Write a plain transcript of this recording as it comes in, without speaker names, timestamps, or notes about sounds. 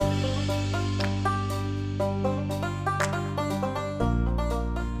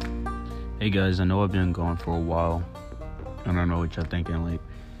guys, I know I've been gone for a while. I don't know what y'all thinking. Like,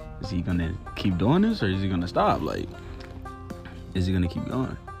 is he gonna keep doing this or is he gonna stop? Like, is he gonna keep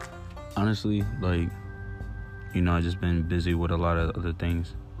going? Honestly, like, I just been busy with a lot of other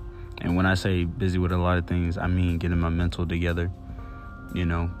things. And when I say busy with a lot of things, I mean getting my mental together.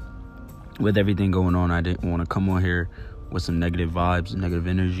 With everything going on, I didn't want to come on here with some negative vibes, negative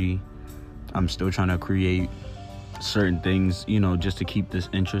energy. I'm still trying to create certain things, just to keep this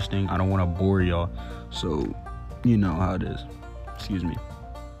interesting. I don't want to bore y'all. So, you know how it is. Excuse me.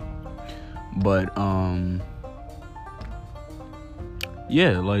 But,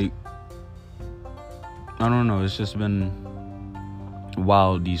 yeah, like, I don't know. It's just been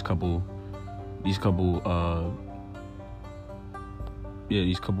wild these couple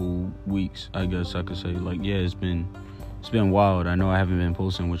weeks, I guess I could say. Like, yeah, it's been wild. I know I haven't been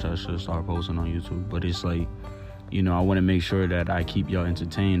posting, which I should start posting on YouTube, but it's like, I want to make sure that I keep y'all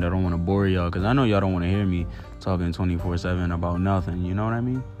entertained. I don't want to bore y'all, because I know y'all don't want to hear me talking 24/7 about nothing, you know what I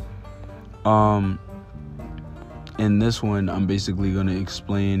mean? In this one, I'm basically going to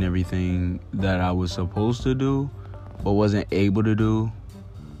explain everything that I was supposed to do, but wasn't able to do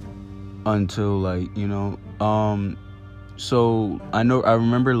until, like, so I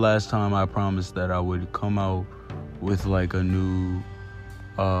remember last time I promised that I would come out with like a new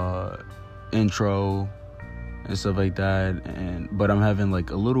intro and stuff like that, but I'm having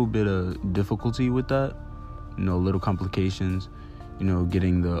like a little bit of difficulty with that, little complications,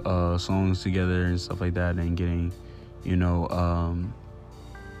 getting the songs together and stuff like that, and getting,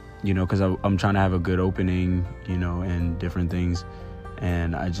 because I'm trying to have a good opening, and different things,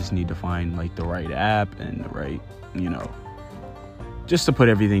 and I just need to find like the right app and the right, just to put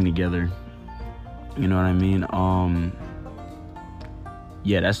everything together. You know what I mean?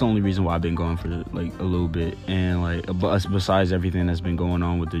 Yeah, that's the only reason why I've been going for like a little bit. And like, besides everything that's been going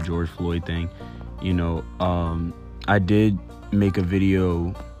on with the George Floyd thing, I did make a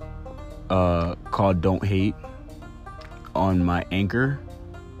video called "Don't Hate" on my Anchor.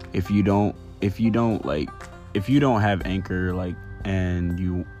 If you don't have Anchor, like,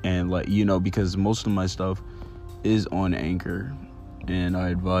 because most of my stuff is on Anchor, and I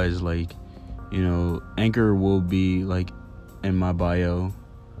advise, like, Anchor will be like in my bio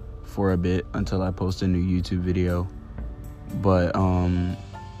for a bit until I post a new YouTube video. But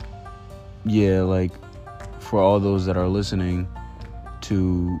yeah, like, for all those that are listening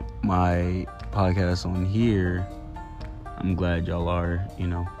to my podcast on here, I'm glad y'all are,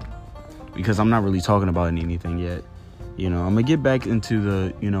 because I'm not really talking about anything yet. I'm gonna get back into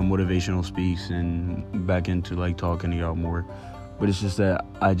the, motivational speaks and back into like talking to y'all more. But it's just that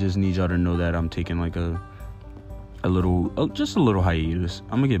I just need y'all to know that I'm taking like a little hiatus.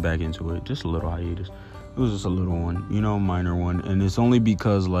 I'm gonna get back into it. Just a little hiatus. It was just a little one, minor one. And it's only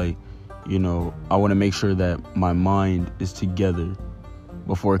because, like, I want to make sure that my mind is together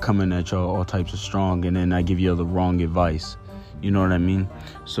before coming at y'all all types of strong, and then I give you the wrong advice. You know what I mean?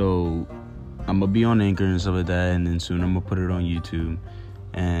 So I'm gonna be on Anchor and stuff like that, and then soon I'm gonna put it on YouTube,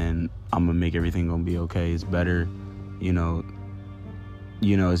 and I'm gonna make everything gonna be okay. It's better,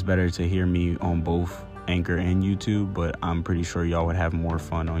 it's better to hear me on both Anchor and YouTube, but I'm pretty sure y'all would have more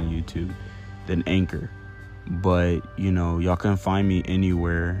fun on YouTube than Anchor. But, y'all can find me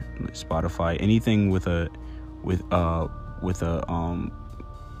anywhere, like Spotify, anything with what's it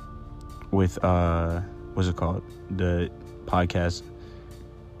called? The podcast,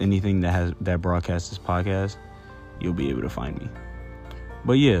 anything that broadcasts this podcast, you'll be able to find me.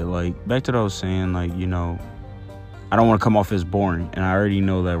 But yeah, like, back to what I was saying, like, I don't want to come off as boring, and I already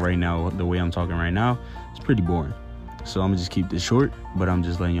know that right now, the way I'm talking right now, it's pretty boring. So I'm gonna just keep this short, but I'm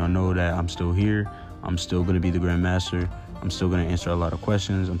just letting y'all know that I'm still here. I'm still gonna be the Grandmaster. I'm still gonna answer a lot of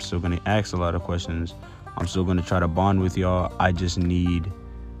questions. I'm still gonna ask a lot of questions. I'm still gonna try to bond with y'all. I just need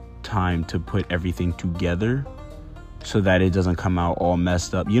time to put everything together so that it doesn't come out all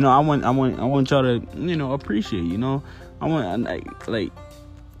messed up. I want y'all to, appreciate.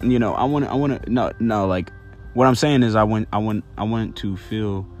 What I'm saying is I want to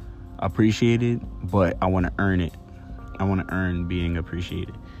feel appreciated, but I want to earn it. I want to earn being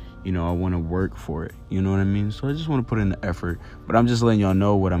appreciated. I want to work for it. You know what I mean? So I just want to put in the effort. But I'm just letting y'all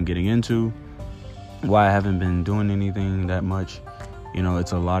know what I'm getting into, why I haven't been doing anything that much.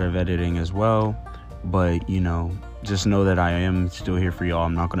 It's a lot of editing as well. But, just know that I am still here for y'all.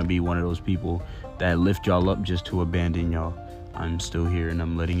 I'm not going to be one of those people that lift y'all up just to abandon y'all. I'm still here, and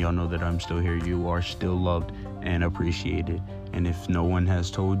I'm letting y'all know that I'm still here. You are still loved and appreciated. And if no one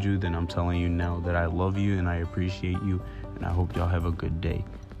has told you, then I'm telling you now that I love you and I appreciate you, and I hope y'all have a good day.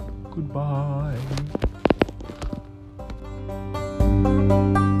 Goodbye.